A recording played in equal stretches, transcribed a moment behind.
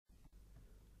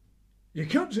You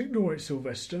can't ignore it,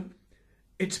 Sylvester.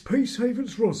 It's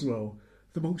Peacehaven's Roswell,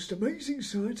 the most amazing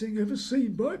sighting ever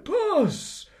seen by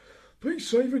PASS,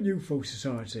 Peacehaven UFO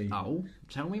Society. Oh,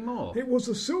 tell me more. It was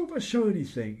a silver shiny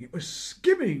thing. It was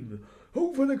skimming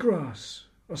over the grass.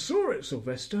 I saw it,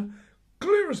 Sylvester,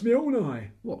 clear as my own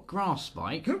eye. What, grass,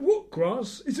 Spike? What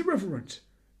grass? It's irreverent.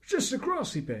 Just a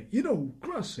grassy bit, you know,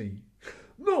 grassy.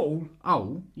 Knoll?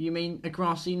 Oh, you mean a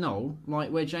grassy knoll, like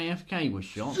where JFK was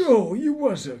shot? Oh, you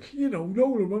wazzock. You know,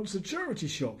 Nolan runs the charity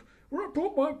shop where I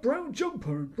bought my brown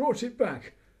jumper and brought it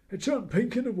back. It turned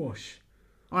pink in the wash.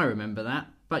 I remember that,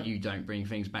 but you don't bring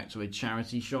things back to a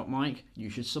charity shop, Mike. You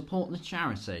should support the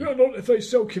charity. No, not if they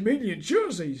sell chameleon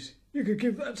jerseys. You could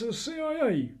give that to the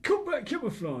CIA. Combat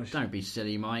camouflage. Don't be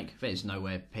silly, Mike. There's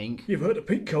nowhere pink. You've heard of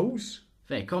pink coals?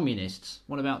 They're communists.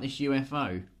 What about this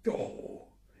UFO? Oh,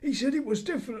 he said it was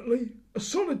definitely a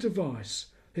solid device.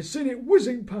 He'd seen it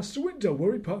whizzing past the window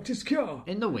where he parked his car.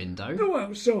 In the window? No,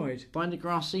 outside. By the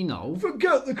grassy knoll?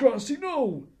 Forget the grassy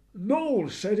knoll. Noel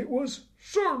said it was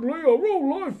certainly a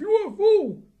real-life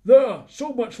UFO. There,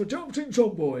 so much for doubting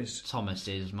tomboys.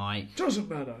 Thomas's, Mike. Doesn't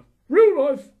matter.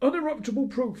 Real-life, uninterruptible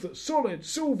proof that solid,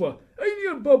 silver,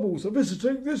 alien bubbles are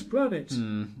visiting this planet.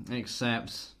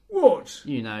 Except... What?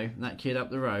 You know, that kid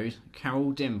up the road,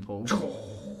 Carol Dimple.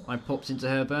 I popped into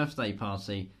her birthday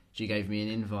party. She gave me an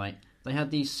invite. They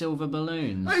had these silver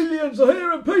balloons. Aliens are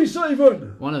here in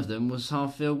Peacehaven! One of them was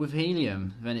half filled with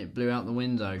helium. Then it blew out the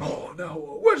window. Oh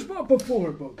no, where's my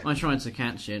performing book? I tried to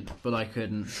catch it, but I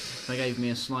couldn't. They gave me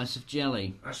a slice of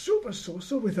jelly. A silver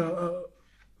saucer with a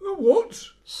what?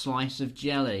 Slice of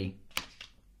jelly.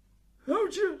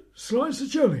 How'd you slice the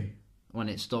jelly? When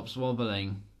it stops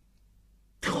wobbling.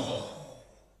 Oh.